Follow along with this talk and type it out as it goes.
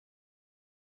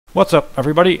What's up,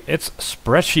 everybody? It's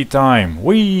spreadsheet time.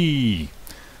 Whee!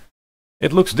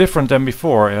 It looks different than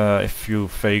before, if you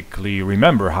vaguely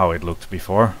remember how it looked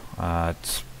before.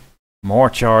 It's more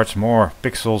charts, more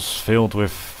pixels filled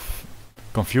with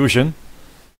confusion,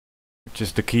 which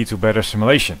is the key to better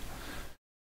simulation.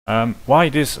 Why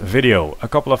this video? A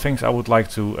couple of things I would like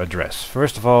to address.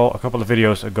 First of all, a couple of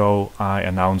videos ago I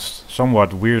announced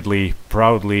somewhat weirdly,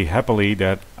 proudly, happily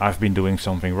that I've been doing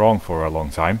something wrong for a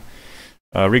long time.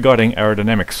 Regarding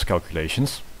aerodynamics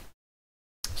calculations.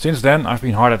 Since then I've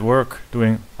been hard at work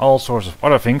doing all sorts of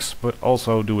other things, but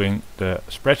also doing the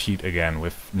spreadsheet again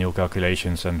with new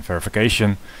calculations and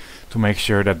verification to make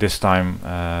sure that this time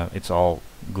it's all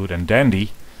good and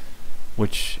dandy,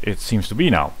 which it seems to be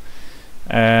now.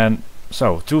 And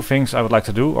so two things I would like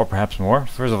to do, or perhaps more.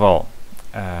 First of all,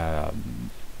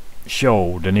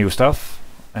 show the new stuff,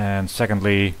 and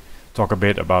secondly talk a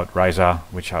bit about Reiza,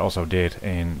 which I also did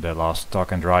in the last talk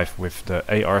and drive with the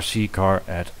ARC car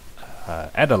at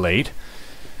Adelaide.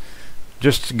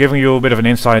 Just giving you a bit of an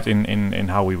insight in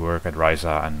how we work at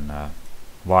Reiza and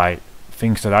why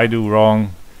things that I do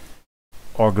wrong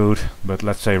or good, but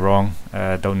let's say wrong,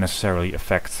 don't necessarily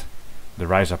affect the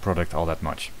Reiza product all that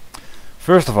much.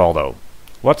 First of all though,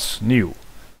 what's new?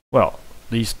 Well,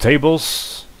 these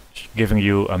tables giving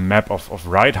you a map of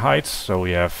ride heights. So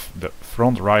we have the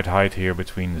front ride height here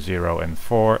between 0 and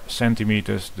 4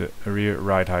 centimeters, the rear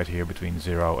ride height here between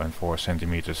 0 and 4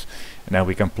 centimeters, and then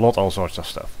we can plot all sorts of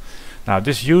stuff. Now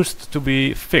this used to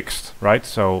be fixed, right?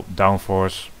 So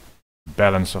downforce,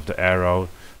 balance of the aero,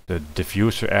 the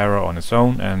diffuser aero on its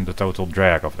own, and the total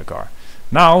drag of the car.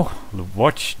 Now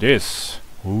watch this.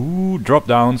 Ooh, drop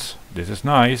downs. This is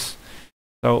nice.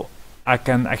 So I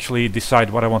can actually decide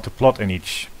what I want to plot in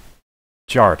each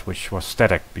chart, which was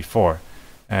static before,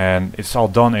 and it's all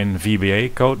done in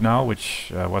VBA code now, which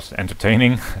was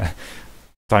entertaining,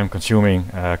 time consuming,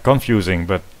 confusing,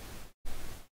 but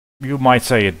you might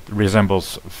say it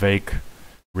resembles fake,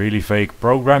 really fake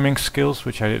programming skills,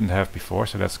 which I didn't have before,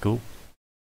 so that's cool.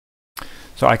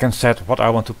 So I can set what I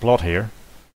want to plot here,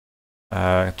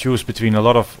 choose between a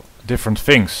lot of different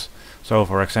things. So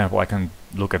for example, I can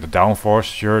look at the downforce,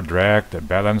 sure, drag, the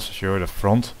balance, sure, the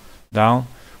front down.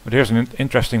 But here's an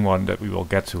interesting one that we will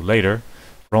get to later.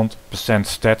 Front percent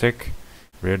static,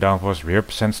 rear downforce, rear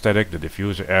percent static, the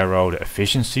diffuser aero, the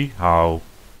efficiency, how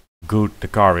good the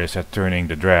car is at turning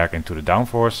the drag into the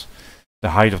downforce,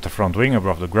 the height of the front wing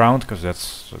above the ground, because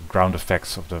that's ground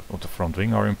effects of the front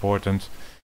wing are important,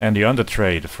 and the under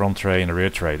tray, the front tray and the rear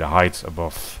tray, the height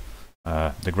above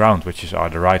the ground, which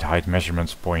are the right height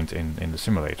measurements point in the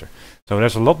simulator. So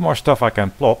there's a lot more stuff I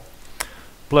can plot.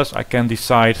 Plus I can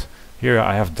decide. Here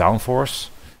I have downforce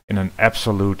in an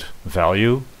absolute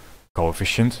value,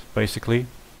 coefficient basically.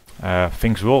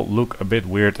 Things will look a bit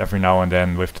weird every now and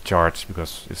then with the charts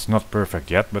because it's not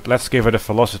perfect yet, but let's give it a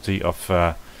velocity of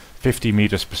 50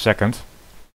 meters per second.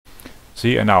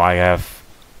 See, and now I have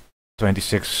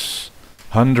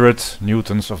 2600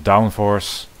 newtons of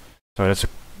downforce. So that's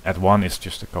at 1 is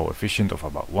just a coefficient of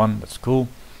about 1, that's cool.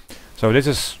 So this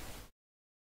is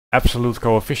absolute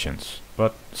coefficients,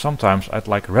 but sometimes I'd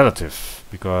like relative,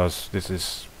 because this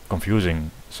is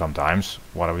confusing sometimes.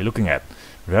 What are we looking at?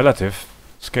 Relative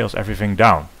scales everything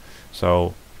down.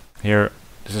 So here,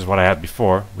 this is what I had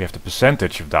before. We have the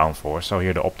percentage of downforce. So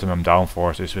here the optimum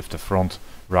downforce is with the front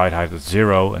ride height at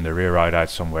 0 and the rear ride height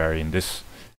somewhere in this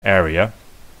area.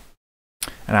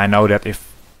 And I know that if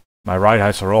my ride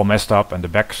heights are all messed up and the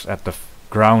back's at the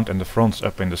ground and the front's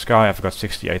up in the sky, I've got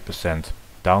 68%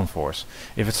 downforce.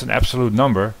 If it's an absolute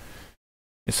number,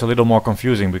 it's a little more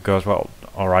confusing because, well,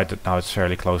 alright, now it's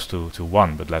fairly close to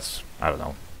 1, but let's, I don't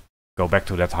know, go back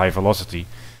to that high velocity.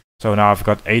 So now I've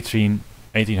got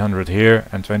 1800 here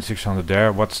and 2600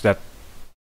 there. What's that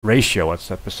ratio? What's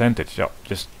that percentage? So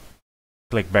just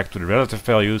click back to the relative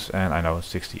values and I know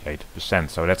 68%.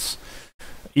 So that's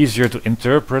easier to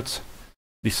interpret,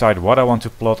 decide what I want to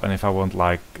plot, and if I want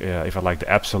if I like the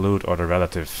absolute or the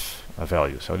relative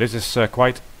value. So this is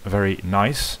quite very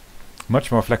nice,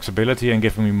 much more flexibility and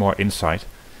giving me more insight,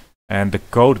 and the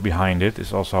code behind it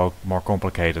is also more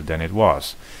complicated than it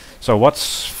was. So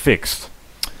what's fixed?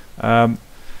 A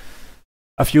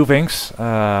few things.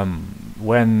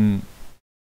 When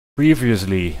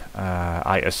previously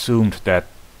I assumed that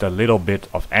the little bit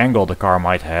of angle the car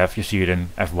might have, you see it in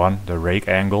F1, the rake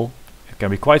angle, it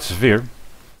can be quite severe,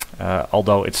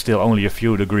 although it's still only a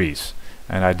few degrees,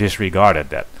 and I disregarded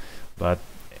that. But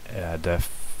the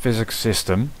physics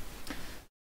system,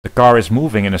 the car is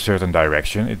moving in a certain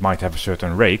direction, it might have a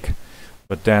certain rake,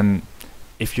 but then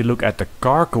if you look at the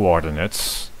car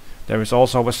coordinates, there is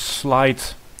also a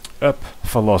slight up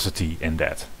velocity in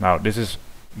that. Now this is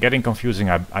getting confusing,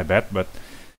 I bet, but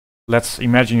let's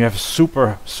imagine you have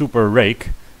a super rake,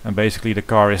 and basically the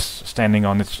car is standing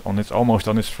on its almost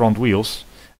on its front wheels.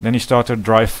 Then you start to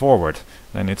drive forward,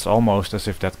 then it's almost as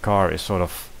if that car is sort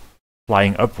of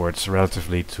flying upwards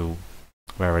relatively to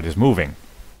where it is moving.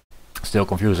 Still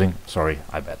confusing, sorry,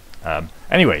 I bet.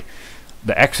 Anyway,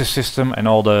 the axis system and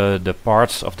all the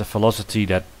parts of the velocity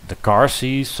that the car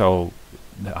sees, so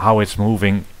how it's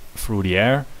moving through the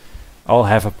air, all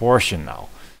have a portion now.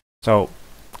 So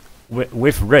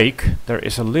with rake there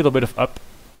is a little bit of up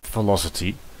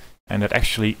velocity, and that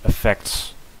actually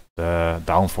affects the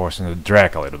downforce and the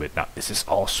drag a little bit. Now this is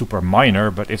all super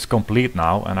minor, but it's complete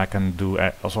now, and I can do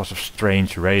all sorts of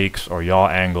strange rakes or yaw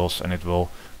angles, and it will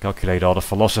calculate all the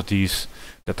velocities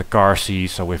that the car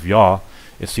sees. So with yaw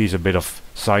it sees a bit of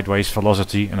sideways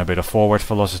velocity and a bit of forward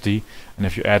velocity, and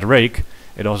if you add rake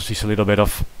it also sees a little bit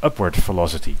of upward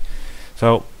velocity.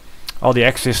 So all the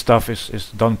axis stuff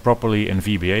is done properly in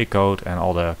VBA code, and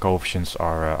all the coefficients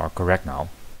are correct now.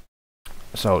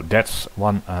 So that's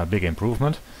one big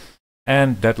improvement.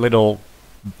 And that little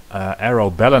aero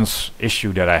balance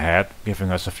issue that I had, giving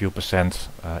us a few percent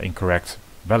incorrect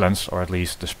balance, or at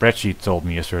least the spreadsheet told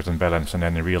me a certain balance, and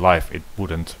then in real life it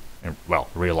wouldn't. Well,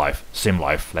 real life, sim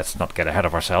life, let's not get ahead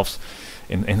of ourselves.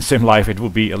 In sim life it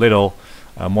would be a little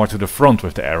more to the front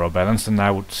with the aero balance than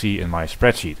I would see in my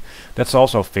spreadsheet. That's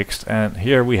also fixed, and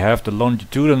here we have the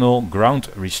longitudinal ground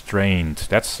restraint.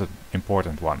 That's an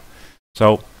important one.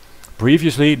 So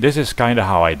previously this is kind of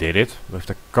how I did it, with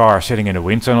the car sitting in a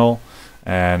wind tunnel,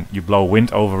 and you blow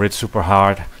wind over it super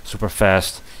hard, super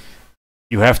fast.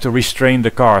 You have to restrain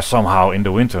the car somehow in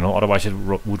the wind tunnel, otherwise it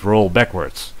would roll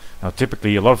backwards. Now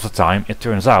typically a lot of the time it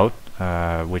turns out,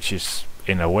 which is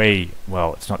in a way,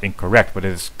 well, it's not incorrect, but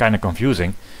it's kind of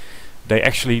confusing, they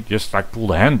actually just like pull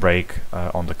the handbrake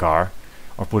on the car,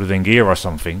 or put it in gear or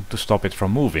something to stop it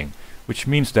from moving, which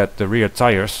means that the rear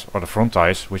tires or the front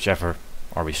tires, whichever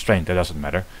are restrained, that doesn't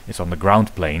matter, it's on the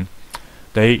ground plane,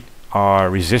 they are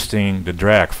resisting the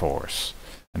drag force,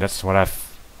 and that's what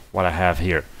I have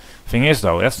here. Thing is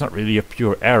though, that's not really a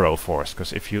pure aero force,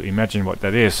 because if you imagine what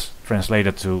that is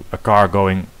translated to a car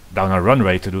going down a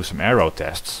runway to do some aero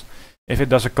tests, if it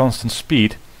does a constant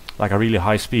speed, like a really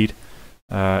high speed,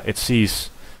 it sees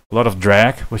a lot of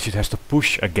drag which it has to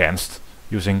push against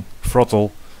using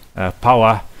throttle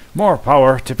power, more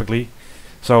power typically.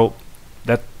 So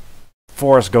that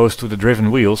force goes to the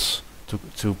driven wheels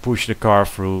to push the car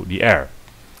through the air.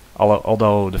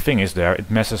 Although the thing is there,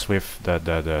 it messes with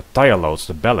the tire loads,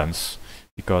 the balance,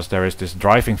 because there is this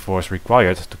driving force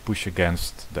required to push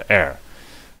against the air.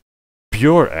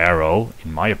 Pure aero,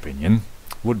 in my opinion,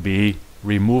 would be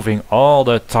removing all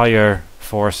the tire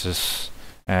forces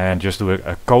and just do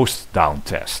a coast down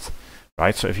test,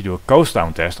 right? So if you do a coast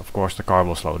down test, of course the car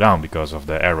will slow down because of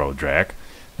the aero drag.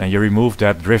 Then you remove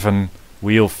that driven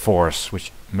wheel force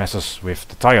which messes with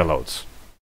the tire loads.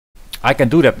 I can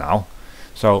do that now.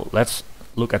 So let's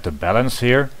look at the balance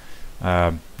here.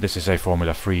 This is a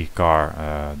Formula 3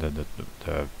 car,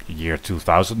 the year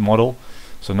 2000 model.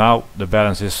 So now the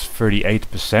balance is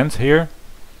 38% here.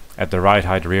 At the ride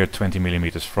height rear 20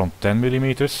 millimeters, front 10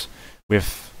 millimeters,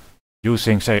 with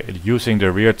using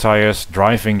the rear tires,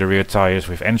 driving the rear tires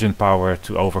with engine power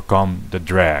to overcome the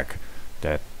drag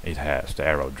that it has, the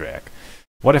aero drag.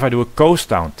 What if I do a coast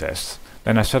down test?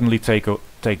 Then I suddenly take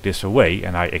this away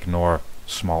and I ignore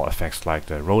small effects like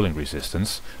the rolling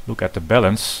resistance. Look at the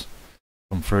balance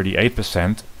from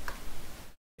 38%,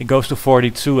 it goes to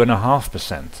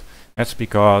 42.5%. That's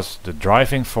because the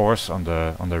driving force on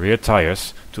the rear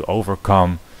tires to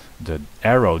overcome the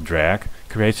aero drag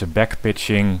creates a back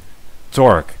pitching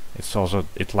torque. It's also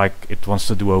like it wants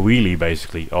to do a wheelie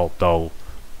basically, although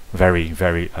very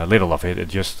little of it. It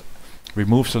just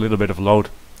removes a little bit of load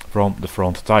from the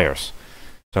front tires.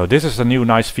 So this is a new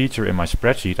nice feature in my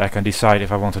spreadsheet. I can decide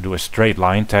if I want to do a straight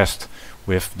line test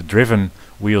with the driven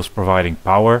wheels providing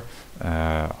power,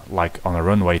 like on a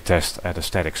runway test at a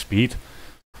static speed.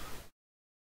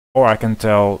 Or I can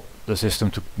tell the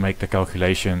system to make the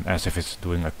calculation as if it's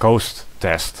doing a coast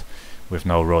test with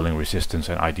no rolling resistance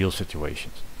and ideal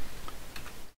situations.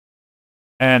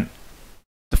 And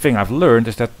the thing I've learned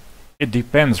is that it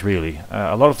depends really.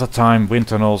 A lot of the time wind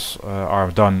tunnels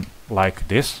are done like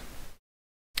this,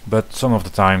 but some of the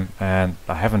time, and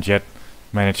I haven't yet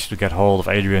managed to get hold of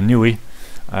Adrian Newey,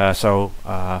 so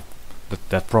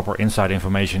that proper inside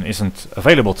information isn't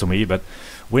available to me, but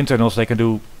wind tunnels, they can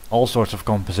do all sorts of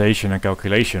compensation and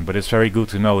calculation, but it's very good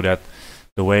to know that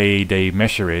the way they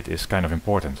measure it is kind of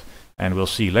important. And we'll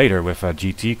see later with a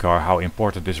GT car how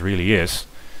important this really is.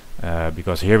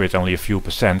 because here it's only a few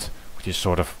percent, which is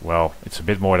sort of, well, it's a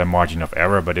bit more than margin of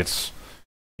error, but it's,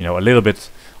 you know, a little bit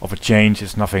of a change.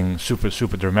 It's nothing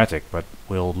super dramatic, but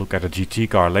we'll look at a GT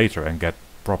car later and get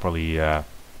properly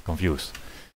confused.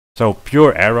 So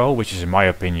pure aero, which is in my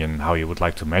opinion how you would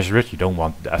like to measure it. You don't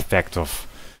want the effect of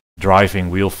driving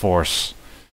wheel force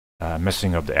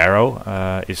messing up the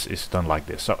aero, is done like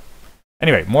this. So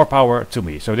anyway, more power to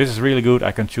me. So this is really good.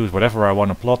 I can choose whatever I want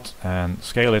to plot and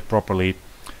scale it properly,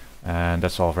 and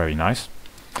that's all very nice.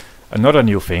 Another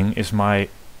new thing is my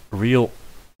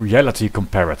reality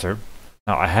comparator.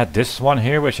 Now I had this one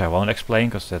here, which I won't explain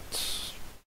because that's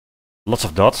lots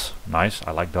of dots. Nice,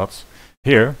 I like dots.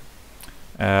 Here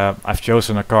I've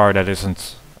chosen a car that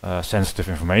isn't sensitive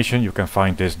information. You can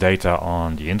find this data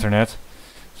on the internet.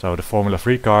 So the Formula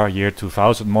 3 car, year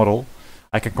 2000 model.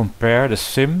 I can compare the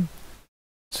sim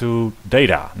to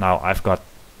data. Now I've got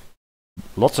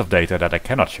lots of data that I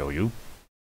cannot show you.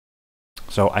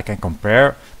 So I can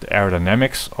compare the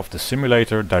aerodynamics of the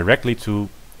simulator directly to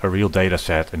a real data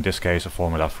set, in this case a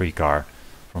Formula 3 car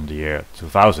from the year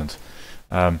 2000.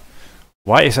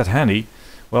 Why is that handy?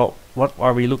 Well, what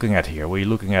are we looking at here? We're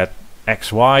looking at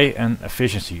XY and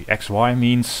efficiency. XY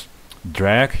means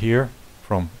drag here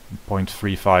from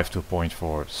 0.35 to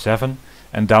 0.47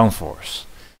 and downforce.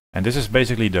 And this is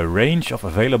basically the range of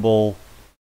available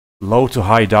low to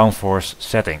high downforce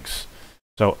settings.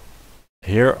 So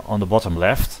here on the bottom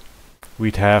left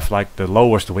we'd have like the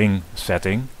lowest wing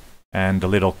setting, and the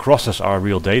little crosses are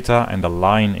real data, and the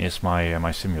line is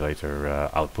my simulator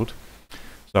output.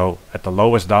 So at the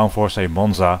lowest downforce, say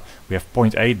Monza, we have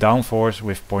 0.8 downforce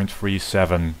with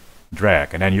 0.37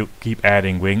 drag, and then you keep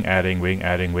adding wing, adding wing,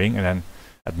 adding wing, and then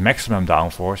at maximum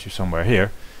downforce you're somewhere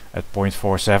here at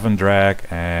 0.47 drag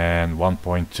and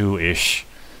 1.2-ish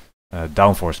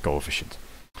downforce coefficient.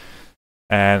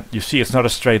 And you see it's not a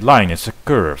straight line, it's a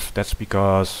curve. That's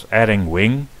because adding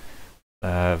wing,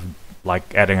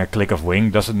 like adding a click of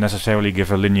wing, doesn't necessarily give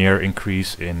a linear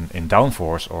increase in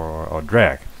downforce or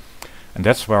drag. And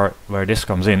that's where this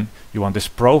comes in. You want this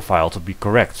profile to be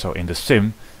correct. So in the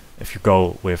sim, if you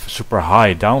go with super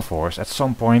high downforce, at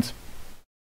some point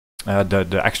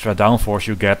the extra downforce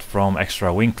you get from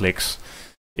extra wing clicks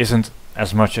isn't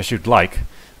as much as you'd like,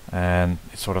 and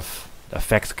it's sort of, the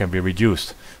effect can be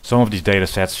reduced. Some of these data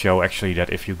sets show actually that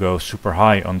if you go super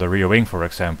high on the rear wing, for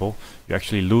example, you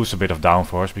actually lose a bit of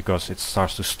downforce because it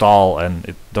starts to stall and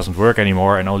it doesn't work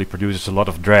anymore and only produces a lot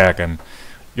of drag, and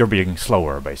you're being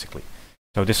slower basically.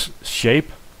 So this shape,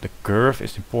 the curve,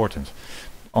 is important.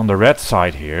 On the red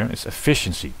side here is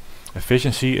efficiency.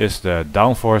 Efficiency is the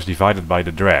downforce divided by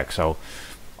the drag. So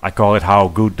I call it how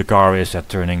good the car is at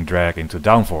turning drag into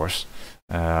downforce.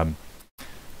 And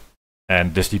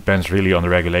this depends really on the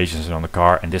regulations and on the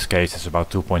car. In this case it's about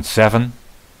 2.7.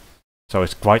 So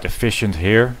it's quite efficient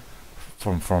here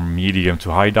from medium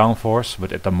to high downforce,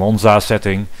 but at the Monza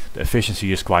setting the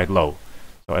efficiency is quite low.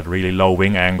 So at really low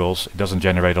wing angles it doesn't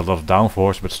generate a lot of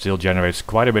downforce, but still generates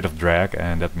quite a bit of drag,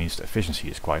 and that means the efficiency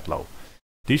is quite low.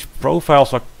 These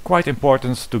profiles are quite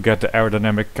important to get the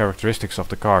aerodynamic characteristics of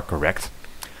the car correct.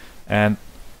 And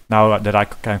now that I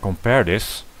can compare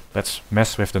this, let's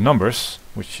mess with the numbers,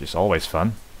 which is always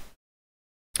fun.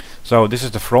 So this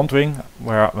is the front wing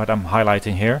what I'm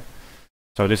highlighting here.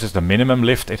 So this is the minimum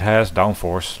lift it has,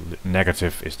 downforce,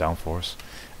 negative is downforce,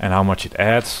 and how much it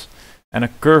adds, and a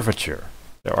curvature.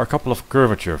 There are a couple of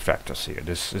curvature factors here.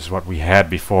 This is what we had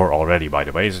before already, by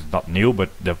the way. It's not new, but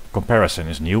the comparison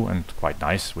is new and quite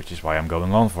nice, which is why I'm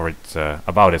going on for it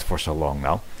about it for so long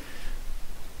now.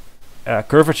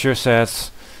 Curvature says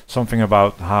something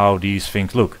about how these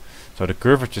things look. So the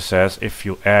curvature says if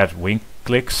you add wing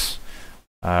clicks,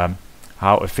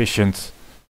 how efficient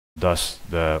does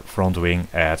the front wing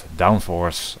add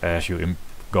downforce as you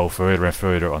go further and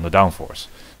further on the downforce.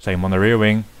 Same on the rear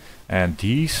wing. And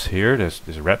these here, this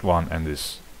red one and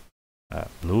this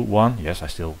blue one, yes,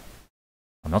 I'm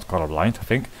not colorblind, I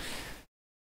think,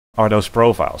 are those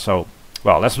profiles. So,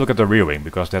 well, let's look at the rear wing,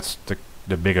 because that's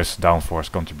the biggest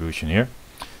downforce contribution here.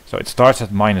 So it starts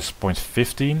at minus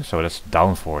 0.15, so that's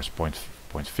downforce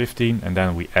 0.15, and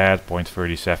then we add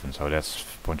 0.37, so that's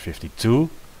 0.52,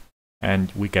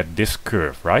 and we get this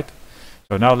curve, right?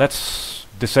 So now let's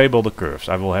disable the curves.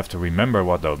 I will have to remember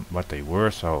what they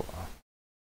were, so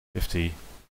 50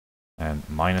 and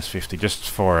minus 50, just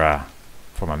for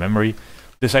my memory.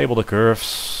 Disable the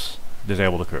curves,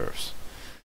 disable the curves.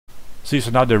 See,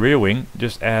 so now the rear wing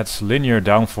just adds linear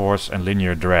downforce and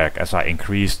linear drag as I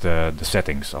increase the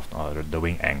settings of the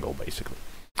wing angle, basically.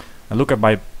 And look at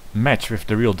my match with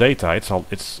the real data.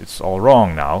 It's all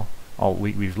wrong now.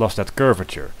 We've lost that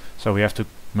curvature. So we have to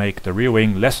make the rear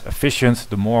wing less efficient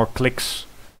the more clicks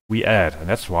we add, and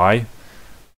that's why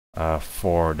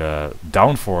for the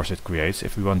downforce it creates,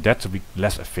 if we want that to be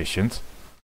less efficient,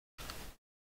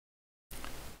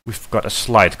 we've got a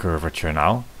slight curvature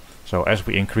now. So as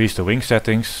we increase the wing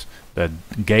settings, the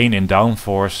gain in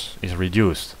downforce is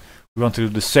reduced. We want to do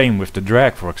the same with the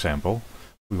drag, for example.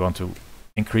 We want to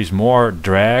increase more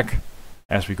drag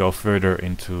as we go further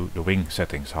into the wing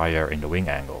settings, higher in the wing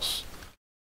angles.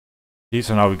 See,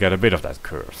 so now we get a bit of that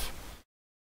curve.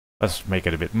 Let's make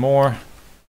it a bit more.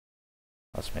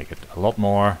 Let's make it a lot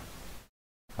more.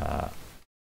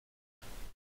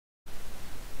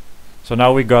 So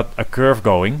now we got a curve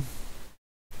going,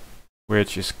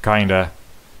 which is kinda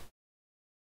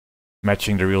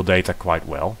matching the real data quite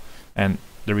well. And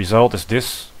the result is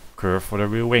this curve for the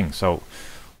rear wing. So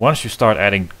once you start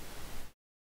adding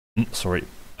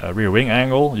rear wing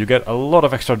angle, you get a lot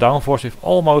of extra downforce with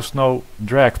almost no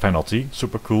drag penalty.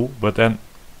 Super cool. But then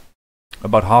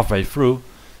about halfway through,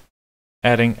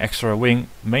 adding extra wing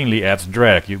mainly adds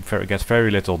drag. You get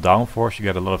very little downforce, you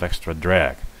get a lot of extra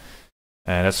drag.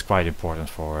 And that's quite important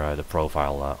for the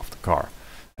profile of the car.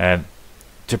 And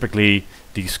typically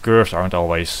these curves aren't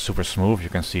always super smooth. You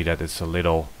can see that it's a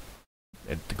little,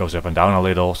 it goes up and down a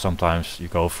little. Sometimes you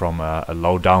go from a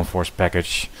low downforce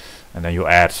package and then you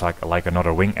add like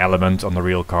another wing element on the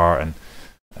real car, and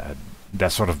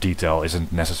that sort of detail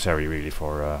isn't necessary really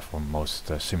for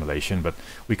most simulation, but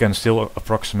we can still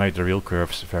approximate the real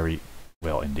curves very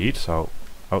well indeed. So,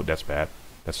 oh, that's bad.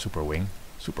 That's super wing.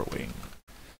 Super wing.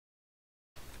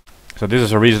 So this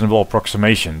is a reasonable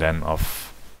approximation then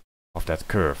of that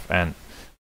curve, and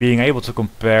being able to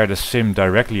compare the sim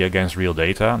directly against real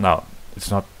data. Now, it's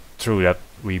not true that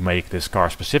we make this car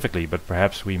specifically, but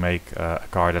perhaps we make a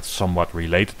car that's somewhat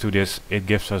related to this. It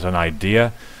gives us an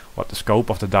idea what the scope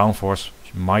of the downforce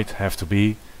might have to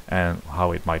be and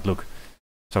how it might look.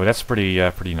 So that's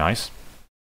pretty nice.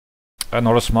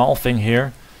 Another small thing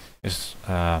here is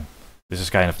this is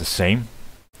kind of the same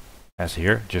as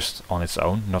here, just on its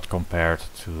own, not compared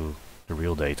to the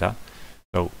real data.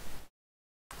 So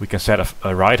we can set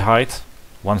a ride height,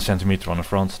 1 centimeter on the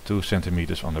front, 2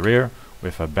 centimeters on the rear,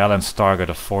 with a balanced target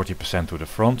of 40% to the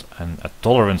front and a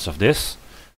tolerance of this,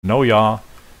 no yaw,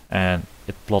 and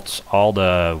it plots all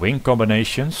the wing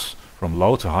combinations from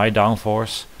low to high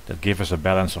downforce that give us a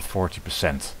balance of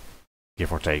 40%,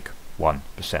 give or take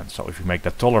 1%. So if we make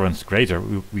that tolerance greater,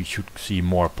 we should see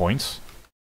more points.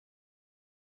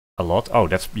 A lot. Oh,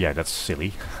 that's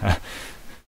silly.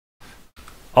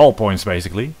 All points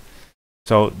basically.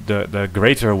 So the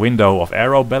greater window of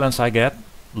aero balance I get,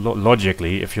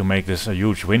 logically, if you make this a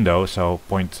huge window, so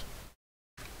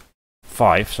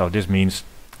 0.5, so this means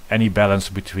any balance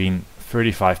between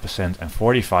 35% and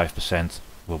 45%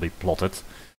 will be plotted.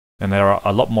 And there are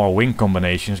a lot more wing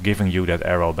combinations giving you that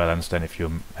aero balance than if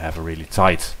you have a really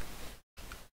tight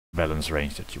balance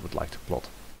range that you would like to plot.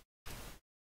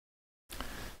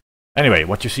 Anyway,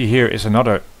 what you see here is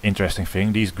another interesting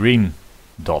thing. These green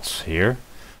dots here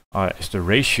is the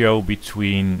ratio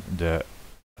between the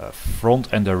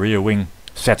front and the rear wing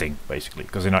setting, basically,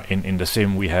 because in the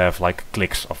sim we have like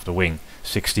clicks of the wing,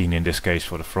 16 in this case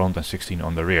for the front and 16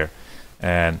 on the rear.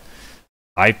 And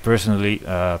I personally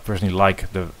like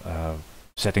the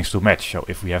settings to match. So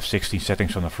if we have 16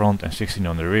 settings on the front and 16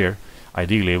 on the rear,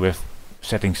 ideally with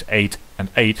settings 8 and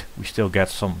 8 we still get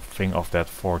something of that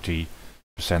 40%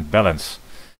 balance.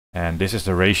 And this is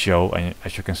the ratio, and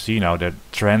as you can see now the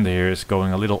trend here is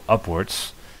going a little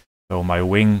upwards. So my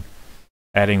wing,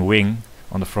 adding wing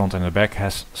on the front and the back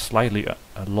has slightly a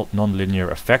non-linear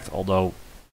effect, although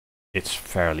it's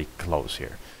fairly close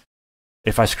here.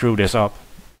 If I screw this up,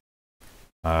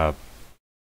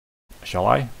 shall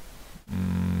I?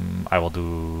 I will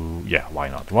do, yeah, why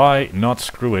not? Why not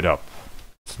screw it up?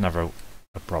 It's never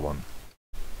a problem.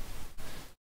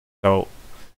 So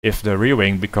if the rear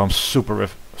wing becomes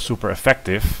super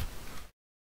effective,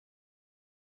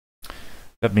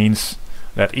 that means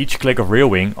that each click of rear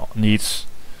wing needs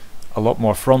a lot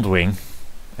more front wing,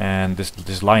 and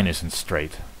this line isn't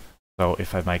straight. So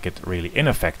if I make it really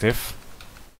ineffective,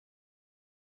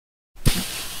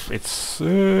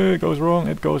 it goes wrong,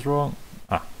 it goes wrong.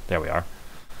 Ah, there we are.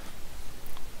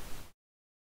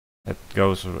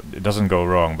 It doesn't go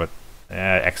wrong, but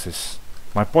axis.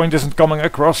 My point isn't coming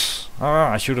across.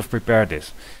 I should have prepared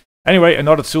this. Anyway,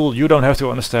 another tool you don't have to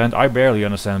understand. I barely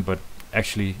understand, but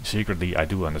actually secretly I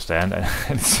do understand, and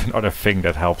it's another thing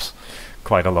that helps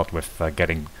quite a lot with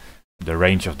getting the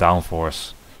range of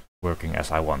downforce working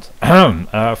as I want.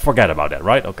 Forget about that,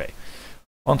 right? Okay.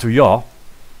 On to yaw.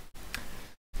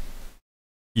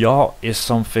 Yaw is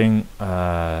something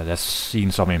that's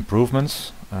seen some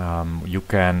improvements. You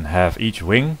can have each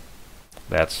wing.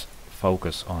 Let's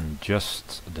focus on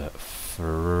just the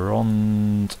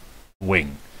front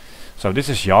wing. So this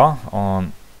is yaw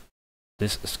on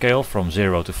this scale from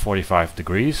 0 to 45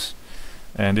 degrees,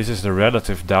 and this is the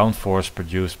relative downforce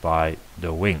produced by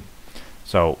the wing.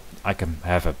 So I can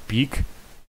have a peak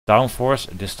downforce,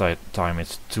 this time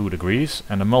it's 2 degrees,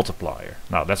 and a multiplier.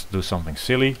 Now let's do something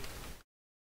silly.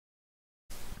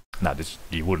 Now this,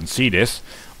 you wouldn't see this,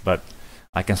 but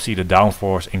I can see the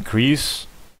downforce increase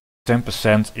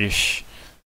 10%-ish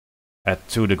at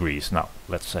 2 degrees. Now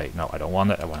let's say, no, I don't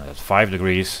want it, I want it at 5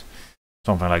 degrees,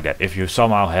 something like that. If you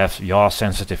somehow have yaw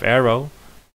sensitive aero,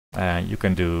 you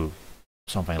can do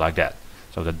something like that.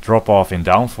 So the drop off in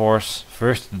downforce,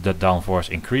 first the downforce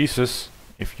increases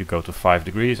if you go to 5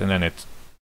 degrees, and then it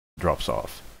drops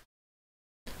off.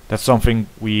 That's something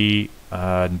we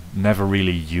never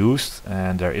really used,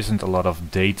 and there isn't a lot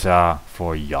of data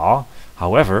for yaw.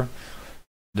 However,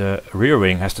 the rear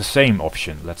wing has the same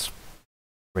option. Let's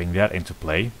bring that into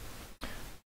play.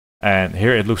 And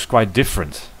here it looks quite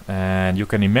different. And you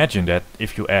can imagine that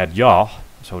if you add yaw,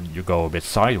 so you go a bit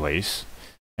sideways,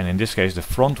 and in this case the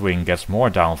front wing gets more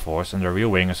downforce and the rear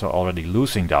wing is already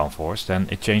losing downforce, then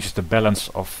it changes the balance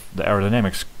of the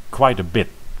aerodynamics quite a bit.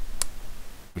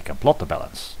 We can plot the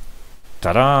balance.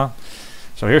 Ta-da!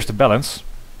 So here's the balance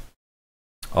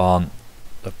on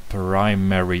the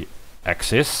primary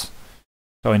axis.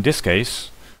 So in this case,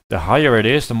 the higher it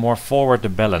is, the more forward the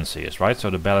balance is, right? So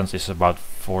the balance is about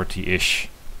 40-ish,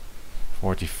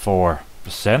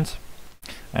 44%.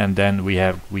 And then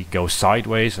we go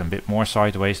sideways, and a bit more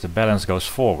sideways, the balance goes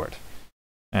forward.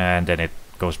 And then it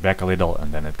goes back a little,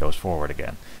 and then it goes forward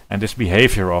again. And this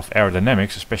behavior of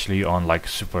aerodynamics, especially on like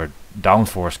super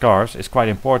downforce cars, is quite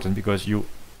important, because you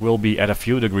will be at a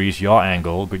few degrees yaw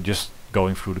angle, but just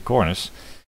going through the corners.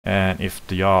 And if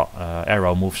the yaw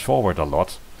aero moves forward a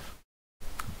lot,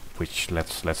 which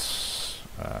let's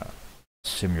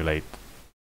simulate.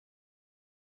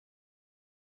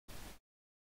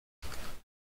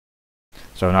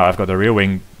 So now I've got the rear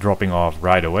wing dropping off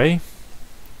right away,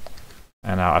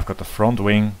 and now I've got the front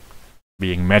wing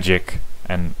being magic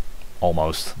and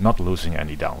almost not losing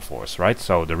any downforce, right?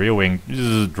 So the rear wing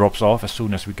drops off as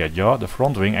soon as we get yaw. The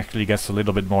front wing actually gets a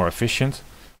little bit more efficient,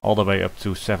 all the way up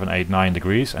to 7, 8, 9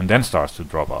 degrees, and then starts to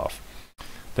drop off.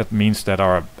 That means that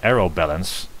our aero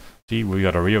balance, see, we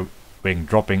got a rear wing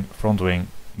dropping, front wing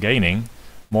gaining,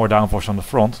 more downforce on the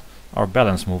front, our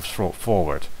balance moves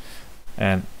forward.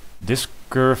 And this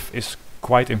curve is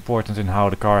quite important in how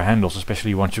the car handles,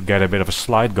 especially once you get a bit of a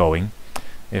slide going.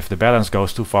 If the balance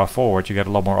goes too far forward, you get a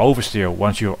lot more oversteer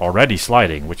once you're already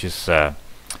sliding, which is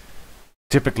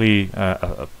typically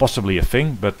possibly a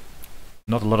thing, but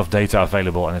not a lot of data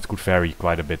available, and it could vary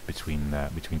quite a bit between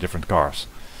different cars.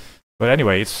 But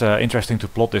anyway, it's interesting to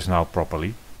plot this now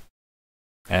properly.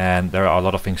 And there are a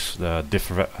lot of things,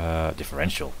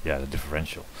 differential. Yeah, the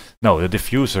differential. No, the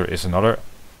diffuser is another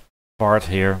part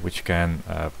here which can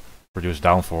produce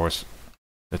downforce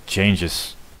that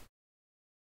changes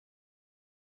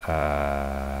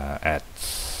at,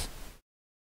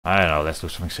 I don't know, let's do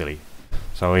something silly.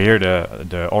 So here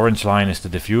the orange line is the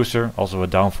diffuser, also a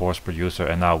downforce producer,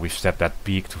 and now we've set that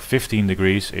peak to 15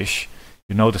 degrees-ish.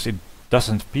 You notice it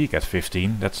doesn't peak at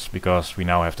 15, that's because we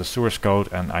now have the source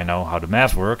code and I know how the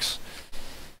math works.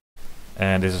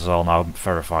 And this is all now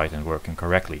verified and working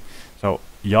correctly. So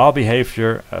yaw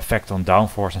behavior, effect on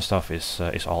downforce and stuff is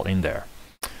all in there.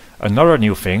 Another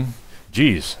new thing,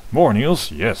 geez, more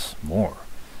Niels? Yes, more.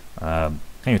 Can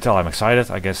you tell I'm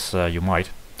excited? I guess you might.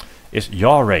 Is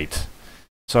yaw rate.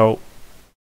 So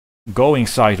going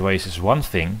sideways is one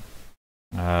thing.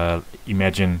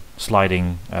 Imagine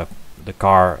sliding the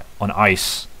car on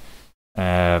ice.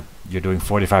 You're doing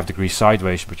 45 degrees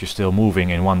sideways, but you're still moving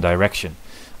in one direction.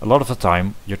 A lot of the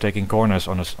time, you're taking corners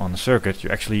on a circuit, you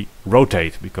actually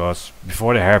rotate, because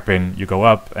before the hairpin you go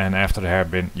up, and after the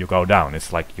hairpin you go down.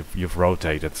 It's like you've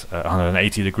rotated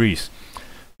 180 degrees.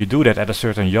 You do that at a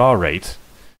certain yaw rate,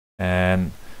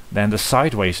 and then the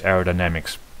sideways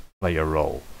aerodynamics play a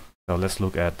role. So let's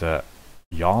look at the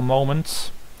yaw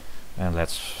moment, and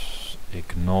let's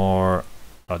ignore,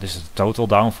 this is the total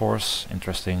downforce,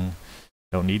 interesting.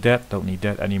 Don't need that, don't need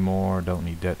that anymore, don't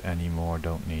need that anymore,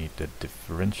 don't need the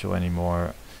differential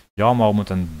anymore. Yaw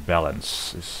moment and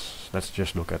balance is, let's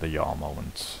just look at the yaw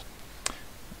moment.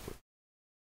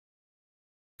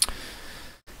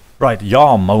 Right,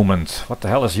 yaw moment. What the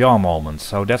hell is yaw moment?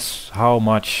 So that's how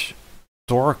much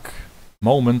torque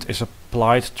moment is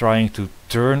applied trying to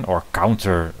turn or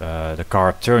counter the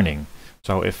car turning.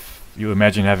 So if you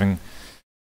imagine having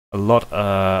a lot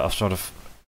of sort of,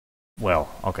 well,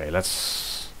 okay,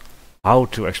 how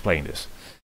to explain this.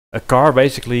 A car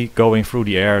basically going through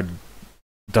the air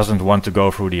doesn't want to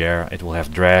go through the air. It will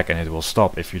have drag and it will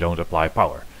stop if you don't apply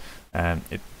power. And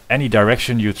any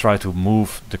direction you try to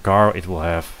move the car, it will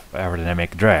have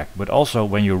aerodynamic drag. But also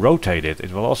when you rotate it,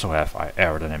 it will also have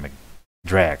aerodynamic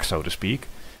drag, so to speak.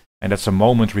 And that's a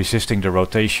moment resisting the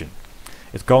rotation.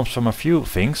 It comes from a few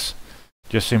things.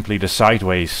 Just simply the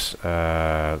sideways,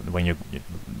 when you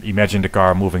imagine the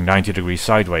car moving 90 degrees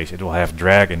sideways, it will have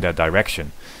drag in that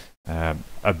direction.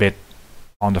 A bit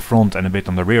on the front and a bit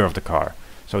on the rear of the car.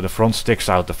 So the front sticks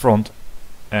out the front,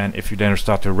 and if you then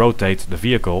start to rotate the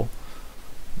vehicle,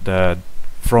 the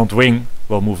front wing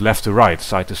will move left to right,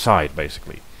 side to side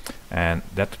basically. And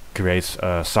that creates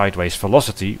a sideways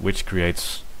velocity, which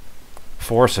creates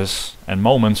forces and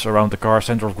moments around the car's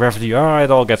center of gravity.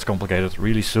 It all gets complicated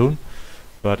really soon,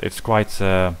 but it's quite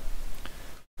a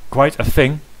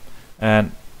thing,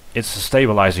 and it's a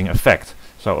stabilizing effect.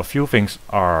 So a few things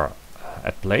are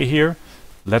at play here.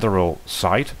 Lateral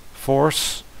side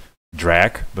force,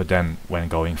 drag, but then when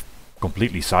going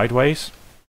completely sideways.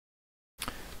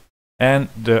 And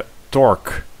the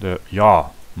torque, the yaw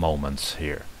moments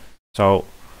here. So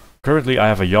currently I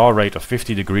have a yaw rate of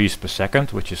 50 degrees per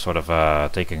second, which is sort of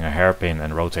taking a hairpin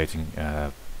and rotating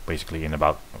basically in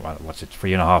about, what's it,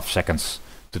 3.5 seconds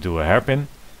to do a hairpin.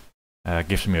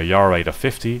 Gives me a yaw rate of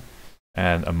 50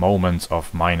 and a moment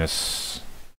of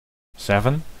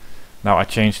 -7. Now I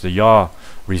change the yaw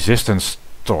resistance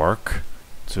torque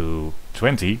to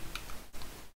 20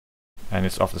 and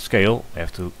it's off the scale. I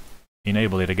have to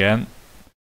enable it again.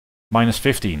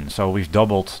 -15. So we've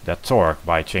doubled that torque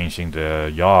by changing the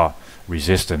yaw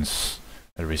resistance,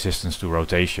 resistance to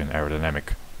rotation,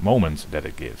 aerodynamic moment that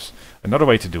it gives. Another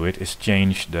way to do it is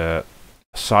change the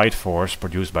side force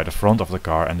produced by the front of the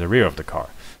car and the rear of the car.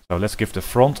 So let's give the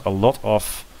front a lot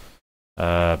of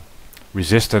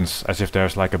resistance, as if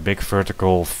there's like a big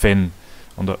vertical fin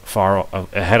on the far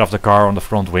ahead of the car on the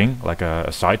front wing, like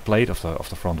a side plate of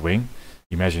the front wing.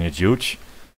 Imagine it's huge.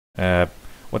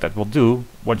 What that will do,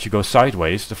 once you go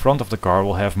sideways, the front of the car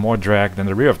will have more drag than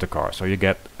the rear of the car, so you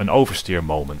get an oversteer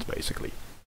moment basically.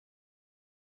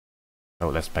 So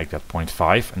let's make that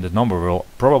 0.5, and the number will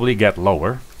probably get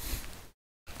lower.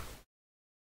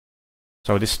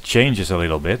 So this changes a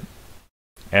little bit.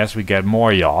 As we get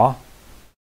more yaw,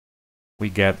 we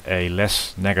get a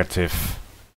less negative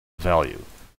value.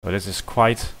 So this is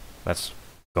quite, let's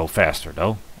go faster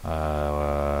though.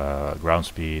 Ground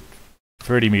speed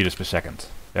 30 meters per second.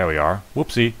 There we are.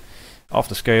 Whoopsie, off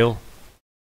the scale.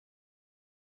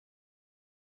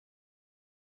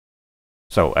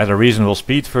 So at a reasonable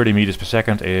speed, 30 meters per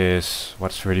second is,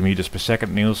 what's 30 meters per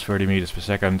second, Niels? 30 meters per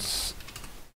second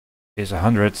is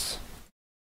 100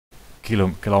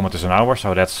 kilometers an hour,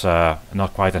 so that's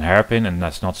not quite an hairpin, and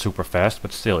that's not super fast,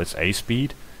 but still it's a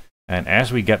speed. And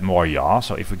as we get more yaw,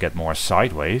 so if we get more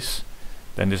sideways,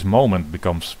 then this moment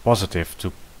becomes positive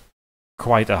to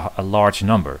quite a large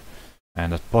number.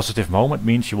 And a positive moment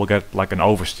means you will get like an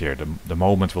oversteer. The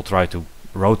moment will try to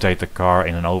rotate the car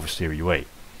in an oversteery way.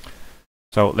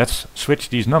 So let's switch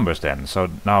these numbers then. So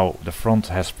now the front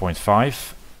has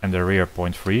 0.5 and the rear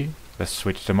 0.3. Let's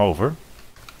switch them over.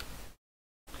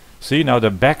 See, now the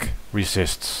back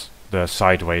resists the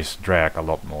sideways drag a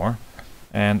lot more,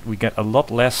 and we get a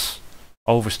lot less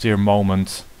oversteer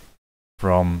moment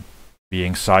from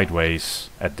being sideways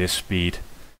at this speed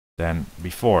than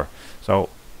before. So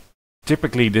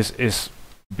typically this is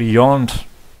beyond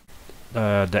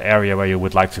the area where you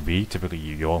would like to be. Typically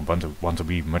you want to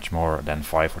be much more than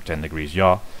 5 or 10 degrees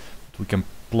yaw. But we can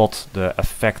plot the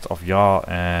effect of yaw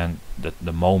and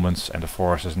the moments and the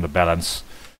forces and the balance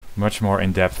much more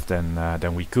in depth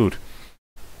than we could.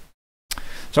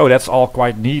 So that's all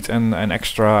quite neat and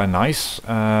extra nice.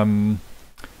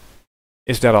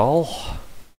 Is that all?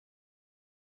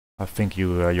 I think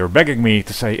you're begging me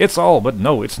to say it's all, but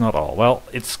no, it's not all. Well,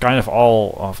 it's kind of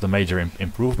all of the major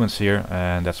improvements here,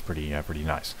 and that's pretty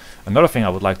nice. Another thing I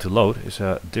would like to load is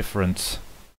a different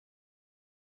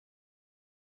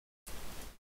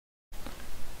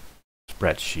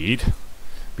spreadsheet,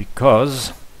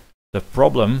 because the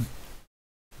problem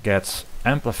gets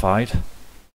amplified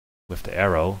with the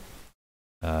aero.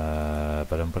 The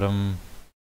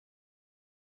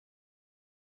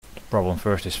problem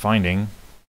first is finding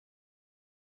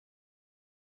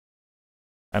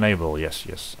enable.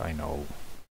 Yes, I know.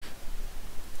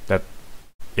 That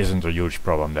isn't a huge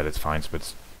problem that it finds,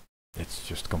 but it's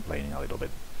just complaining a little bit.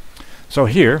 So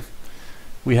here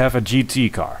we have a GT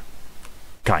car.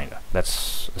 Kinda,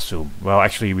 let's assume. Well,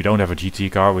 actually we don't have a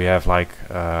GT car, we have like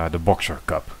the Boxer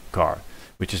Cup car,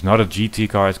 which is not a GT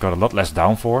car. It's got a lot less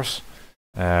downforce,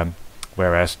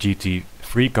 whereas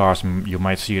GT3 cars, you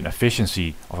might see an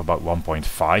efficiency of about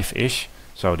 1.5-ish.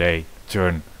 So they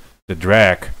turn the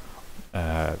drag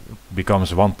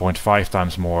becomes 1.5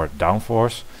 times more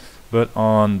downforce. But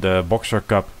on the Boxer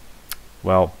Cup,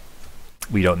 well,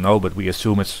 we don't know, but we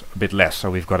assume it's a bit less. So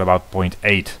we've got about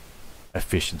 0.8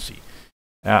 efficiency.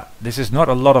 This is not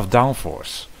a lot of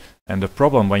downforce. And the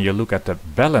problem when you look at the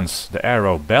balance, the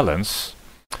aero balance,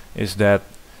 is that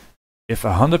if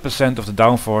 100% of the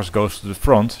downforce goes to the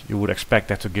front, you would expect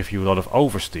that to give you a lot of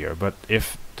oversteer. But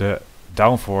if the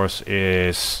downforce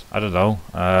is, I don't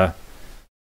know,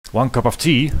 1 cup of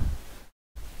tea,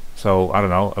 so I don't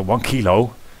know, 1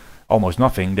 kilo, almost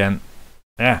nothing, then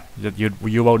yeah,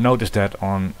 you won't notice that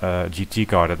on a GT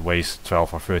car that weighs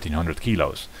 12 or 1300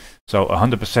 kilos. So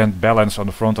 100% balance on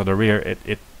the front or the rear,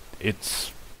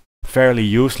 it's fairly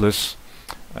useless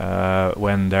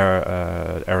when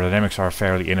their aerodynamics are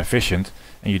fairly inefficient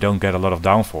and you don't get a lot of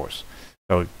downforce.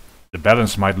 So the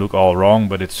balance might look all wrong,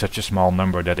 but it's such a small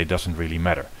number that it doesn't really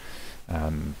matter.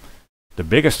 The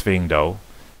biggest thing though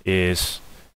is,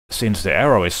 since the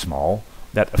aero is small,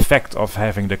 that effect of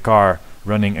having the car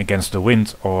running against the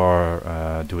wind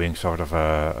or doing sort of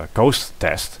a coast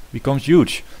test becomes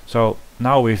huge. So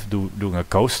now we're doing a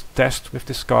coast test with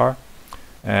this car,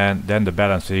 and then the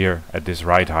balance here at this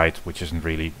ride height, which isn't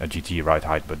really a GT ride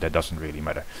height, but that doesn't really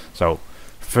matter. So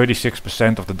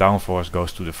 36% of the downforce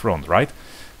goes to the front, right?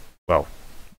 Well,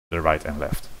 the right and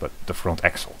left, but the front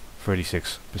axle,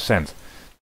 36%.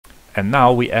 And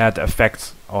now we add the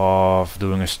effect of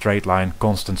doing a straight line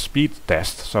constant speed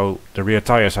test. So the rear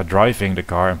tires are driving the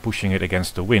car and pushing it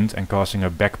against the wind and causing a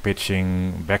back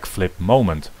pitching, backflip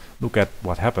moment. Look at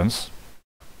what happens.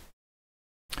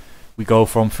 We go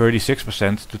from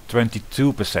 36% to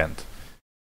 22%.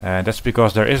 And that's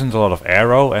because there isn't a lot of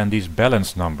aero, and these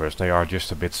balance numbers, they are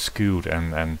just a bit skewed.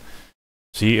 And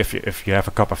see, if you have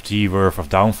a cup of tea worth of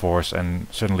downforce and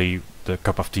suddenly the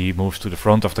cup of tea moves to the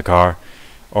front of the car,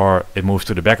 or it moves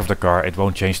to the back of the car, it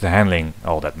won't change the handling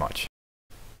all that much.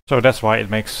 So that's why it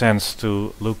makes sense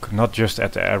to look not just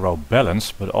at the aero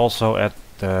balance, but also at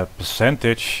the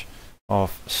percentage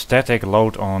of static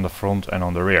load on the front and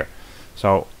on the rear.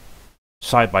 So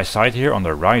side by side here on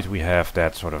the right we have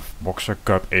that sort of Boxer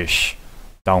Cup-ish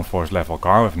downforce level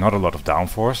car with not a lot of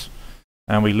downforce.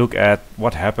 And we look at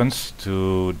what happens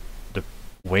to the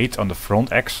weight on the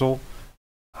front axle,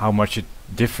 how much it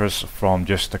differs from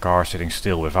just the car sitting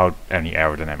still without any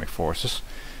aerodynamic forces,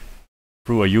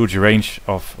 through a huge range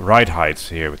of ride heights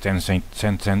here with 10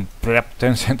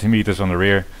 centimeters on the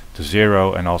rear to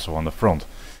 0 and also on the front.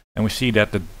 And we see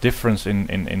that the difference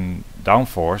in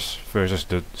downforce versus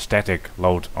the static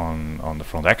load on the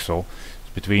front axle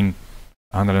is between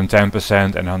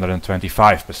 110% and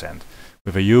 125%,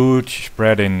 with a huge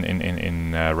spread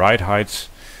in ride heights.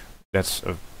 That's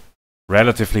a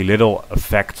relatively little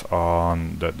effect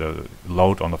on the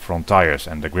load on the front tires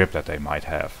and the grip that they might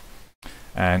have.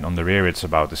 And on the rear it's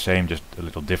about the same, just a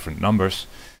little different numbers.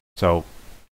 So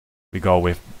we go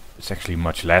with, it's actually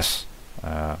much less.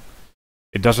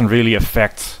 It doesn't really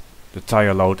affect the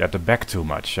tire load at the back too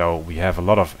much. So we have a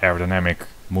lot of aerodynamic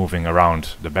moving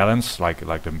around the balance, like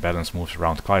the balance moves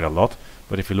around quite a lot.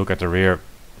 But if you look at the rear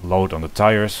load on the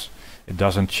tires, it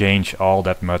doesn't change all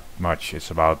that much.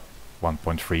 It's about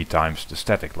 1.3 times the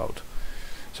static load.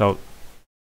 So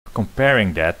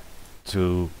comparing that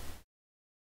to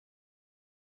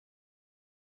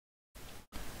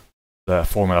the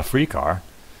Formula 3 car,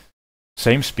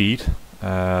 same speed,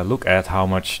 look at how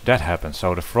much that happens.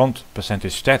 So the front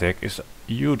percentage static is a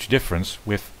huge difference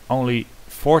with only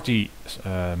 40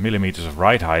 millimeters of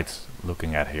ride height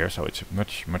looking at here, so it's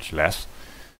much less.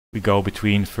 We go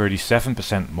between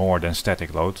 37% more than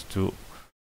static load to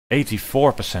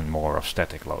 84% more of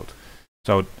static load.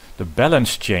 So the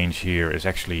balance change here is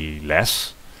actually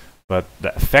less, but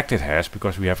the effect it has,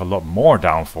 because we have a lot more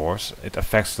downforce, it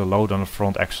affects the load on the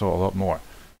front axle a lot more.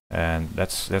 And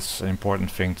that's an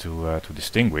important thing to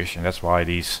distinguish, and that's why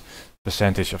these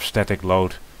percentage of static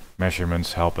load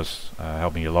measurements help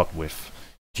me a lot with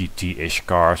GT-ish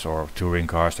cars or touring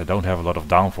cars that don't have a lot of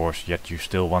downforce, yet you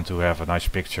still want to have a nice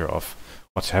picture of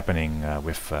what's happening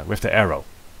with the aero.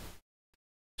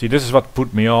 See, this is what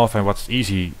put me off and what's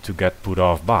easy to get put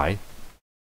off by.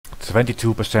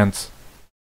 22%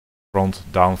 front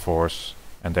downforce,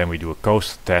 and then we do a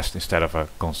coast test instead of a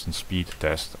constant speed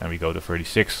test, and we go to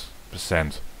 36%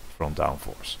 front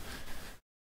downforce.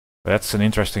 That's an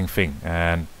interesting thing,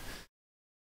 and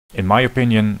in my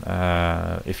opinion,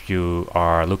 if you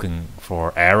are looking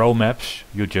for aero maps,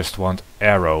 you just want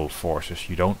aero forces.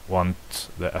 You don't want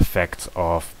the effect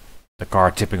of the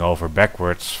car tipping over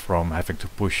backwards from having to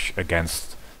push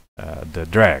against the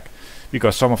drag.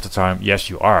 Because some of the time, yes,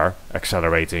 you are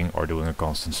accelerating or doing a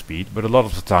constant speed, but a lot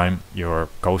of the time you're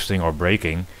coasting or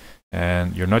braking,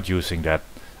 and you're not using that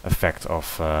effect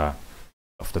of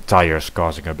the tires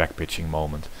causing a back pitching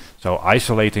moment. So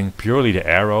isolating purely the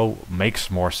aero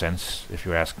makes more sense, if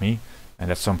you ask me, and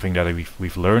that's something that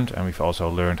we've learned, and we've also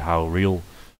learned how real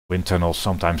wind tunnels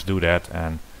sometimes do that,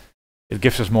 and it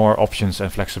gives us more options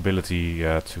and flexibility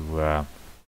to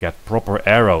get proper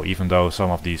aero, even though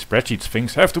some of these spreadsheets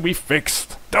things have to be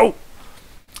fixed. No.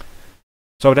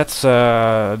 So that's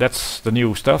the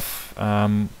new stuff.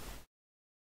 Back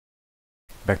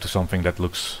to something that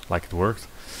looks like it worked.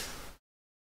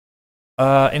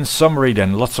 In summary,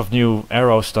 then, lots of new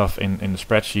aero stuff in the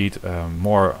spreadsheet.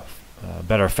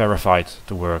 Better verified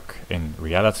to work in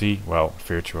reality. Well,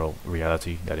 virtual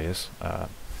reality, that is.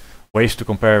 Ways to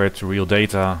compare it to real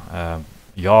data.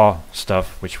 yaw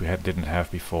stuff which we didn't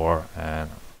have before, and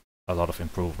a lot of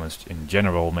improvements in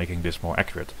general making this more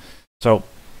accurate. So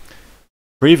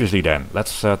previously then,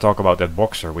 let's talk about that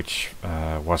boxer, which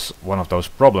was one of those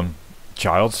problem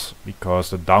childs, because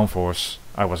the downforce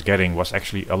I was getting was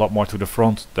actually a lot more to the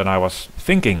front than I was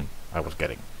thinking I was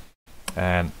getting.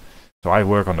 And so I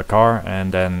work on the car,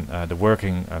 and then the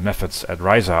working methods at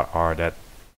Reiza are that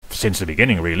since the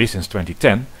beginning, really, since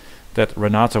 2010, that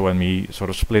Renato and me sort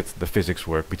of split the physics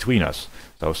work between us.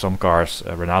 So some cars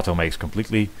Renato makes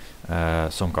completely,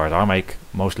 some cars I make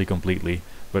mostly completely,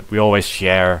 but we always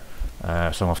share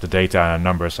some of the data and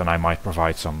numbers, and I might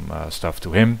provide some stuff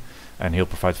to him, and he'll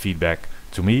provide feedback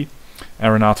to me.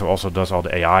 And Renato also does all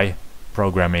the AI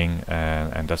programming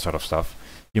and that sort of stuff.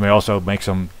 He may also make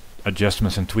some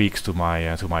adjustments and tweaks to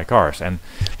my cars, and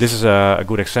this is a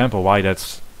good example why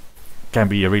that can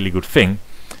be a really good thing,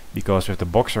 because with the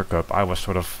Boxer Cup I was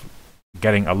sort of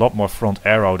getting a lot more front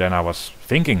aero than I was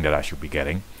thinking that I should be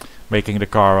getting, making the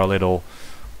car a little,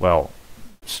 well,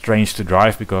 strange to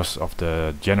drive, because of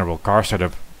the general car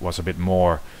setup was a bit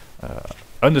more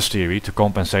understeery to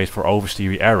compensate for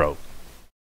oversteery aero.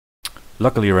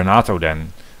 Luckily Renato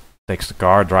then takes the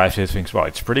car, drives it, thinks, well,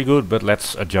 it's pretty good, but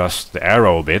let's adjust the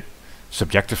aero a bit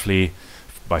subjectively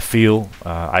by feel.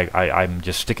 I'm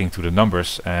just sticking to the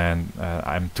numbers, and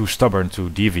I'm too stubborn to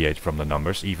deviate from the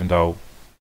numbers, even though,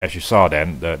 as you saw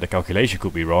then, the calculation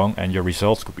could be wrong and your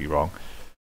results could be wrong.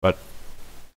 But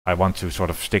I want to sort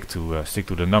of stick to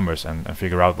the numbers and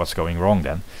figure out what's going wrong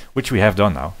then, which we have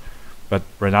done now. But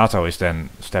Renato is then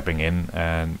stepping in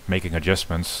and making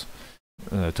adjustments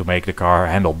to make the car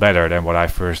handle better than what I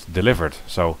first delivered.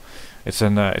 So it's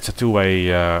a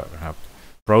two-way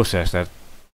process that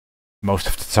most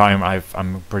of the time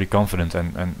I'm pretty confident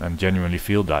and genuinely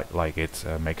feel that like it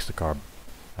makes the car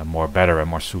more better and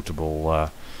more suitable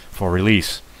for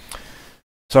release.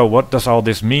 So what does all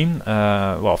this mean?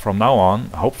 Well, from now on,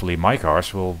 hopefully my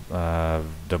cars will,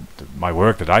 my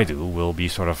work that I do will be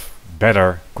sort of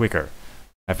better, quicker,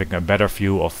 having a better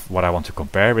view of what I want to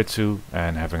compare it to,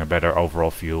 and having a better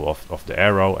overall view of the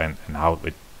aero and how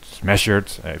it's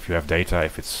measured. If you have data,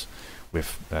 if it's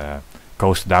with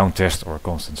coast down test or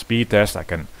constant speed test, I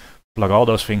can plug all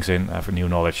those things in, have new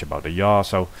knowledge about the yaw.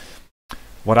 So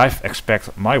what I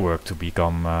expect my work to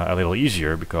become a little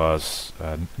easier, because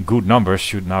good numbers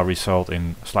should now result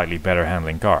in slightly better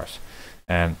handling cars.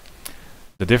 And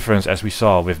the difference, as we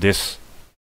saw with this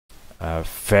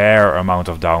fair amount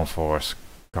of downforce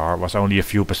car, was only a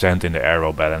few percent in the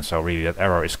aero balance. So really that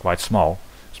error is quite small,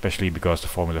 especially because the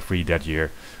Formula 3 that year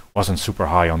wasn't super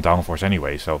high on downforce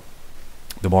anyway. So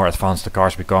the more advanced the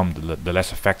cars become, the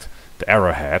less effect the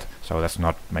error had. So let's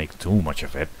not make too much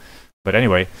of it. But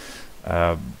anyway,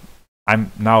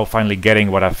 I'm now finally getting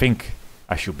what I think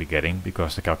I should be getting,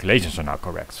 because the calculations are now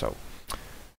correct. So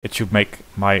it should make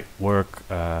my work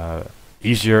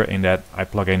easier in that I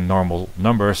plug in normal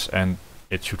numbers, and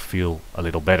it should feel a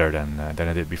little better than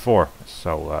it did before.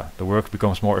 So the work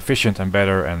becomes more efficient and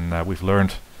better, and we've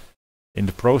learned in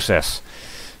the process.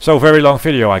 So very long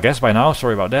video, I guess, by now.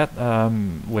 Sorry about that.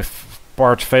 With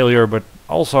part failure, but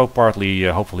also partly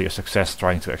hopefully a success,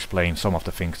 trying to explain some of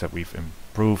the things that we've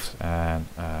improved. And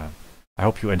I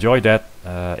hope you enjoyed that.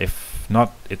 If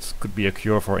not, it could be a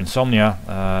cure for insomnia.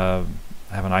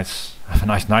 Have a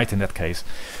nice night in that case.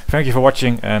 Thank you for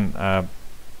watching, and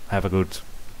have a good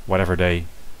whatever day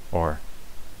or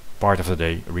part of the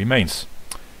day remains.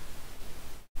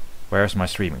 Where's my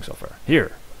streaming software?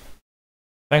 Here.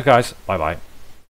 Thanks guys. Bye bye.